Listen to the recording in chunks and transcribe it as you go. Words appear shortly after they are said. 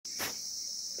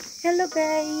Hello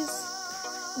guys,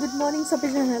 good morning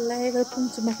सबैजनालाई welcome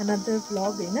to my another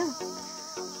vlog हैन।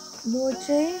 म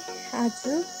चाहिँ आज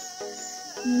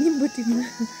निम्बु टिप्न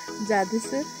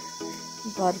जाँदैछु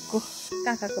घरको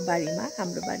काकाको बारीमा।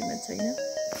 हाम्रो बारीमा छैन,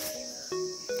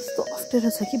 यस्तो अप्ठ्यारो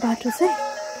छ कि बाटो चाहिँ।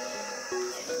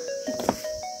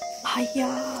 आया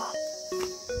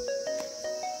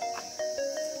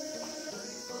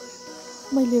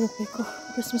मैले रोपेको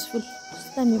क्रिसमस फुल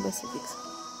दामी भइसकेको छ।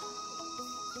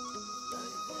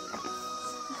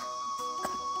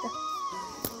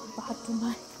 बाटोमा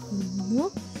हिँड्नु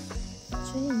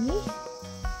चाहिँ नि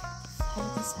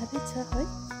साह्रै छ है।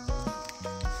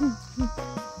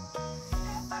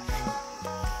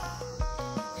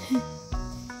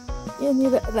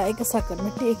 यहाँनिर रायोको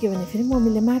सागहरूमा टेक्यो भने फेरि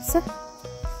मम्मीले मार्छ।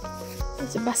 यो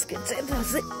चाहिँ बास्केट चाहिँ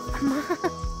दसैँ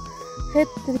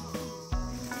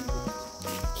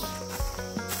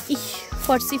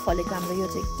फर्सी फलेको हाम्रो यो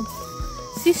चाहिँ एकदम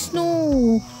सिस्नो।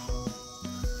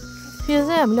 यो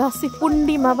चाहिँ हामीले अस्ति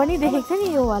पुन्डीमा पनि देखेको थियो नि,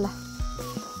 यो वाला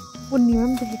पुन्डीमा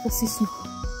पनि देखेको सिस्नो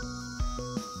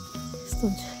यस्तो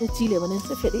हुन्छ। यो चिल्यो भने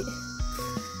चाहिँ फेरि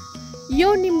यो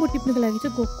निम्बु टिप्नुको लागि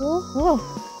चाहिँ गएको हो।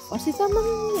 फर्सीसम्म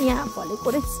यहाँ फलेको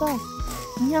रहेछ,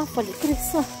 यहाँ फलेको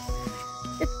रहेछ,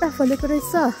 यता फलेको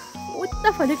रहेछ, उता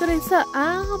फलेको रहेछ।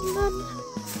 आमा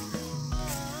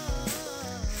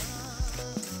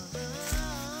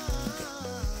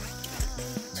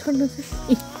छोड्नु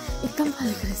चाहिँ एकदम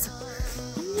फलेको रहेछ।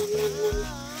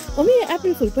 मम्मी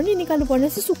एप्रिल फुल पनि निकाल्नु पर्ने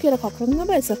रहेछ, सुकेर खक्रङ्ग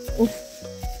भएछ। ओ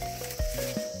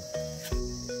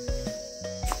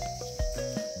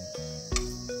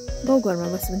गाउँघरमा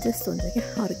बस्यो भने चाहिँ यस्तो हुन्छ क्या,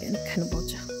 अर्ग्यानिक खानु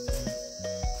पाउँछ।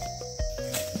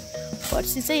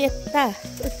 फर्सी चाहिँ यता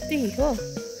यति हो,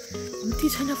 कम्ती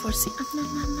छैन फर्सी।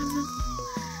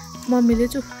 मम्मीले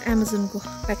चाहिँ एमाजोनको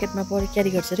प्याकेटमा पढेर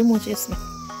क्यारी गर्छ अरे, म चाहिँ यसमा।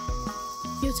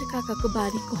 यो चाहिँ काकाको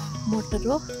बारीको मटर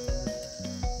हो,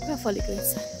 पुरा फलेको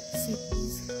रहेछ।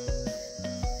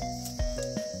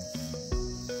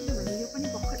 किनभने यो पनि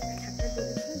भर्खर ठ्याक्कै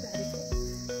जोडेको झारेको,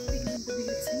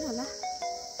 बिग्रेको छैन होला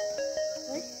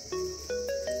है।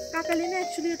 काकाले नै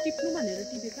एक्चुअली यो टिप्नु भनेर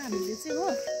टिपेको हामीले चाहिँ हो,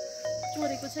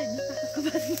 चोरेको छैन काकाको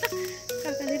बारीमा।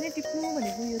 काकाले नै टिप्नु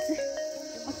भनेको। यो चाहिँ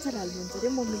अचार हाल्नुहुन्छ अरे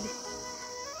मम्मीले।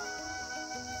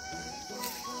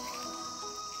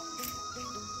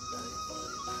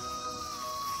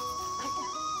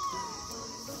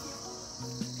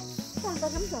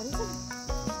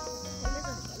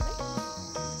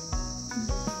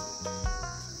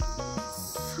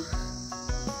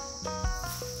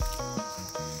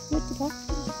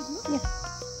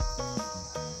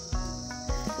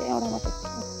 एउटा मात्रै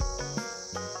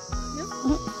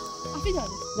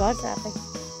झर्छ आफै।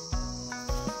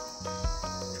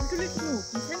 ठुलो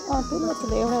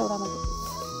ठुलो एउटा मात्रै।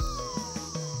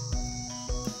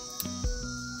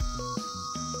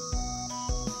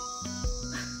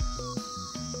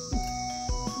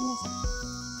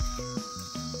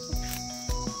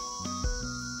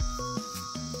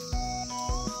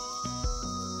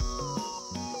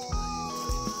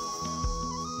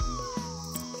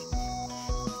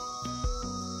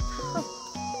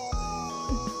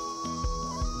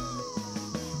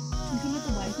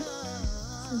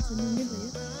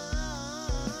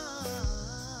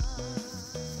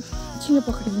 चियो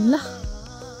पक्रिनु ल।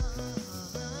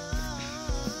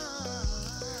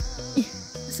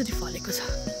 यसरी फलेको छ।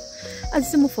 आज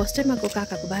चाहिँ म फर्स्ट टाइम आएको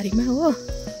काकाको बारीमा हो।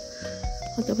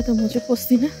 तब त म चाहिँ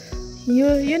पस्दिनँ।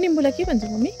 यो निम्बुलाई के भन्छ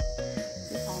मम्मी?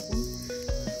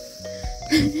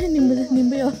 निम्बु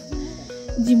हो,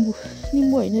 जिम्बु।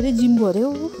 निम्बु होइन अरे, जिम्बु अरे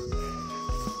हो।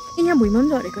 यहाँ भुइँमा पनि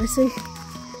झरेको रहेछ।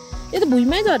 यो त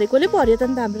भुइँमै झरेकोले पर्यो त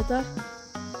नि त हाम्रो त।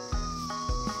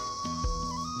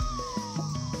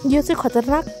 यो चाहिँ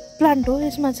खतरनाक प्लान्ट हो।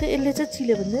 यसमा चाहिँ यसले चाहिँ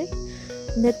चिल्यो भने चाहिँ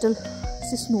नेटल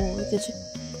सिस्नो हो। त्यो चाहिँ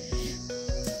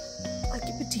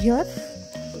अलिकति हियर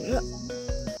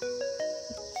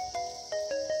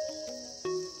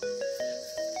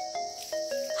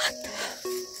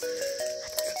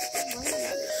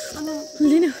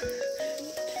लिनु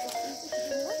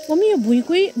मम्मी। यो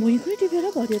भुइँकै टिपेर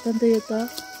भर्यो त अन्त। यो त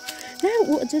ला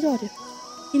ऊ अझै झऱ्यो।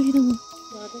 के लिनु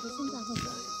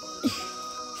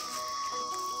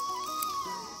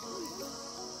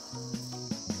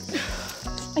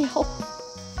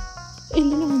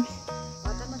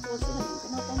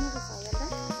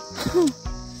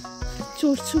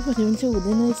चोर्छु भन्यो भने चाहिँ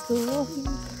हुँदैन यस्तो हो।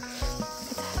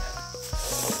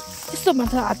 यस्तोमा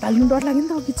त हात हाल्नु डर लाग्यो नि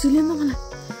त। अघि चिल्यो नि त मलाई।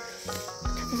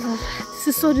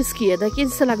 त्यसो रिस्की हेर्दा के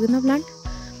जस्तो लाग्दैन प्लान्ट।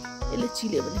 यसले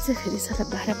चिल्यो भने चाहिँ फेरि साह्रै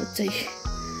भाडा बज्छ।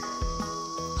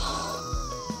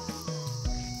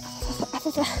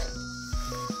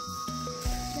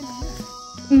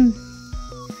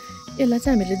 यसलाई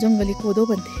चाहिँ हामीले जङ्गली कोदो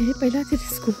भन्थ्यौँ पहिलातिर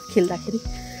स्कुल खेल्दाखेरि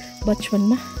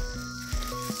बचपनमा।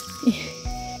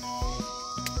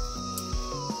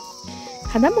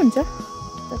 खाँदा पनि हुन्छ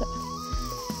तर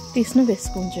टेस्ट नै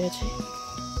बेस्टको हुन्छ यो चाहिँ।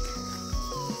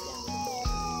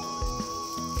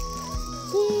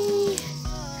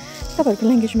 तपाईँहरूको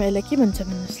ल्याङ्ग्वेजमा यसलाई के भन्छ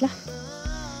भन्नुहोस् ल।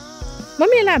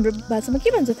 मम्मी यसलाई हाम्रो भाषामा के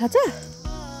भन्छ थाहा छ?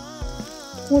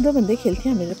 कोदो भन्दै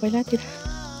खेल्थ्यौँ हामीले पहिलातिर।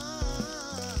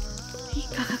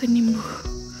 काकाको निम्बु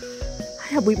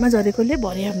भुइँमा झरेकोले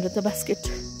भरे हाम्रो त बास्केट।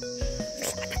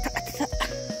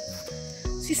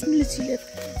 सिस्नुले चिलेर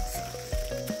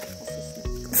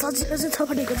सजिलो चाहिँ छ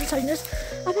भनेको चाहिँ छैन।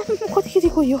 अब कतिखेर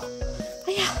गयो?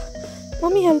 आया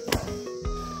मम्मी हेल्प।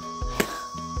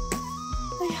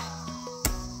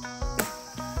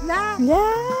 ल्या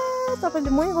तपाईँले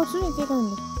मै गर्छु नि के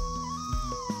कारणले।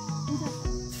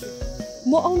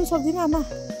 म आउनु सक्दिनँ आमा।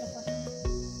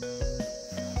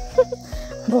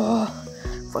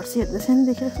 फर्सी हेर्दा सानो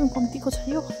देखेर कम्तीको छ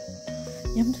यो।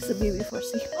 यहाँ पनि रहेछ बेबी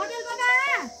फर्सी।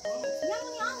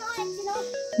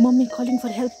 Mummy calling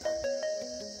for help.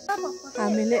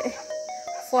 हामीले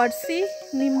फर्सी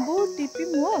निम्बु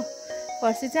टिप्यौँ हो।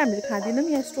 फर्सी चाहिँ हामीले खाँदैनौँ,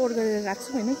 यहाँ स्टोर गरेर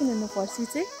राख्छौँ होइन, किनभने फर्सी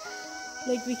चाहिँ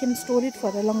like we can store it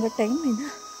for a लङ्गर time होइन।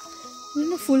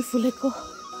 हेर्नु फुल फुलेको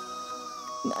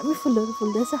दामी फुलहरू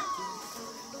फुल्दैछ।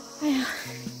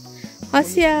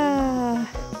 हँसिया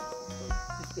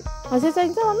हजुर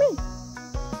चाहिन्छ मम्मी?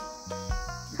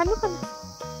 खानु खानु।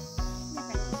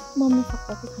 मम्मी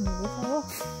फकफकी खानुहुँदैछ हो।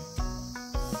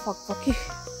 फकफकी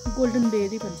गोल्डन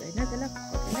बेरी भन्छ होइन त्यसलाई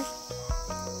फकफकीलाई।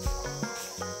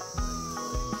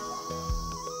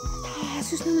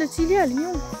 सुस्नुले चिलिहाल्यो।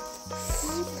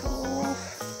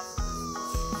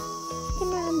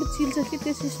 राम्रो चिल्छ कि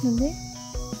त्यो सिस्नुले।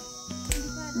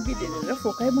 बिदेर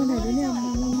फोकाइ बनाइदियो नि आमा।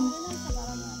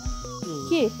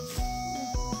 के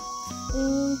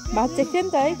भात चेक्थ्यो नि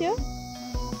त है त्यो।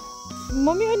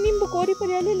 मम्मी यो निम्बुको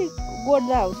वरिपरि अलिअलि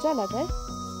गोड्दा हुन्छ होला त है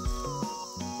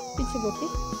पछिपट्टि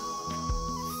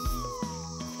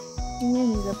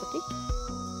यहाँनिरपट्टि।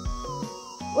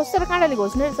 ओसेर काँडाले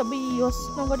घोच्ने रहेछ सबै होस्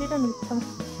नगरिरहनु बित्थामा।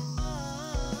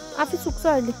 आफै सुक्छ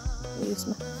अहिले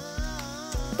उयसमा।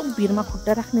 एकदम भिरमा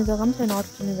खुट्टा राख्ने जग्गा पनि छैन,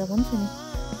 अड्किने जग्गा पनि छैन।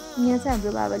 यहाँ चाहिँ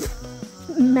हाम्रो बाबाले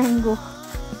म्याङ्गो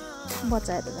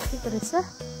बचाएर राखेको रहेछ।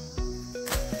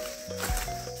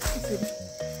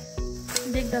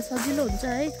 देख्दा सजिलो हुन्छ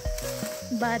है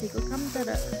बारीको काम, तर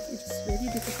इट्स भेरी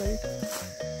डिफिकल्ट।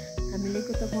 हामीले त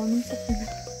गर्नु पनि सक्दैन।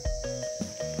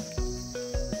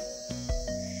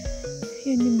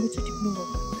 यो निम्बु चाहिँ टिप्नु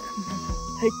भएको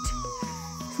हाइट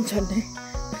झन्डै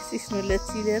सिस्नुले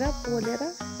चिलेर पोलेर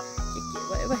के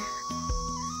भयो भयो।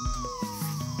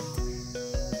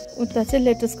 उता चाहिँ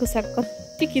लेटुसको साग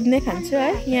कति किन्दै खान्छु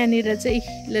है। यहाँनिर चाहिँ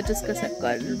लेटुसको साग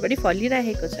घरबडी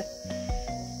फलिरहेको छ।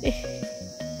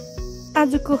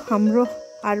 आजको हाम्रो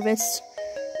हार्भेस्ट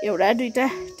एउटा दुईवटा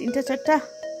तिनवटा चारवटा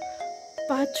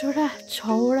पाँचवटा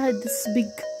छवटा दिस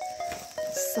बिग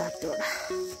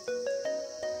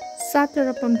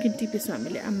सातवटा पम्किन टिपेछौँ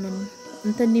हामीले आम्मा।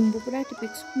 अन्त निम्बु पुरा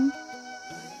टिपेको छौँ।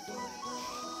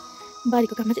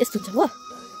 बारीको काममा चाहिँ यस्तो हुन्छ हो।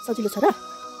 सजिलो छ र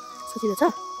सजिलो छ।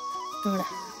 एउटा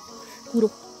कुरो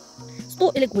यस्तो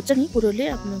यसले घोज्छ नि कुरोले।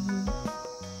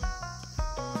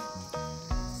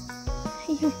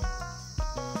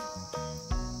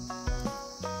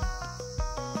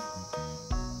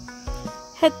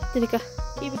 हेत तरिका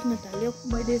के बिक्न थाल्यो।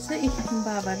 मैले चाहिँ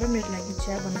बाबा र मेरो लागि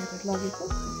चिया बनाएर लगेको।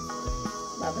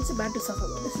 बाबा चाहिँ बाटो सफा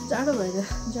गर्दैछ, जाडो भएर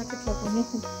ज्याकेट लगाउने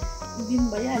दिन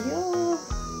भइहाल्यो।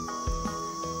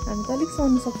 हामी त अलिक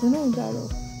सहनु सक्दैनौँ जाडो।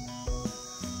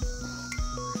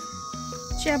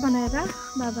 चिया बनाएर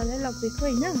बाबालाई लगिदिएको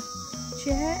होइन।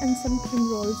 चिया एन्ड सम क्रिम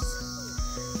रोल्स।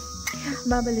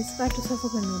 बाबाले चाहिँ बाटो सफा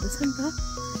गर्नु हुँदैछ नि त।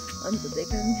 अन्त त्यही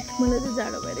कारणले मलाई चाहिँ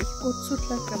जाडो भएर कोट सुट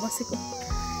लगाएर बसेको।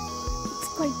 It's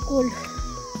quite cold.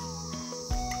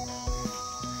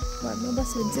 घरमा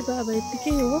बस्यो भने चाहिँ बाबा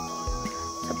यत्तिकै हो,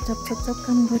 छप छप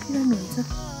काम गरिरहनुहुन्छ।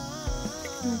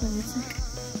 बाबाले चाहिँ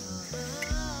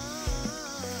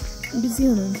बिजी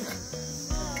हुनुहुन्छ।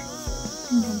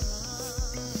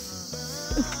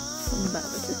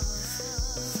 बाबा चाहिँ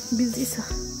बिजी छ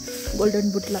गोल्डन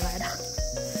बुट लगाएर।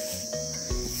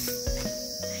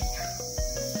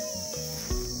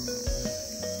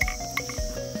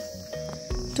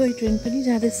 टोय ट्रेन पनि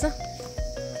जाँदैछ।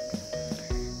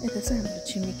 यता चाहिँ हाम्रो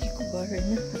छिमेकीको घर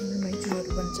होइन, हाम्रो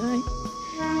माइजूहरू भन्छ है।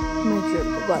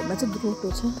 माइजूहरूको घरमा चाहिँ ग्रोटो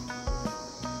छ।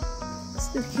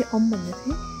 यस्तोदेखि भन्दै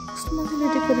थिएँ कस्तो मजाले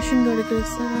डेकोरेसन गरेको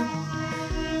रहेछ।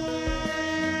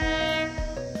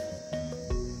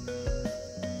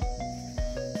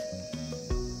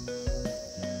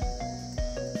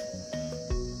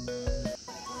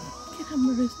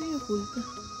 रहेछ यो फुल त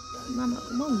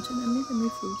मामाकोमा हुन्छ दामी दामी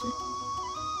फुल चाहिँ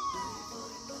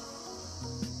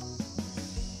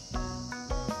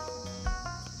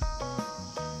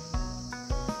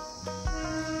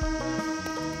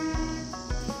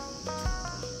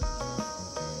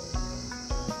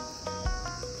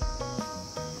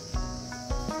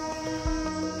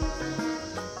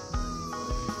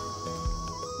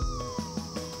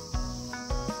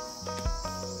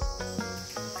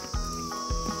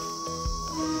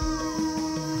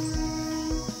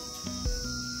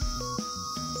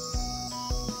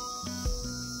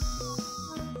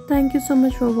Thank you so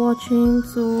much for watching.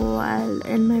 So I'll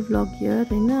end my vlog here.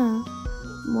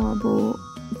 म अब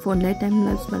फोनलाई टाइम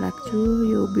ल्याप्समा राख्छु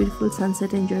यो ब्युटिफुल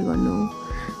सनसेट एन्जॉय गर्नु.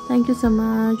 Thank you so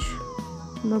much.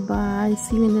 Bye bye.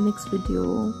 See you in the next video.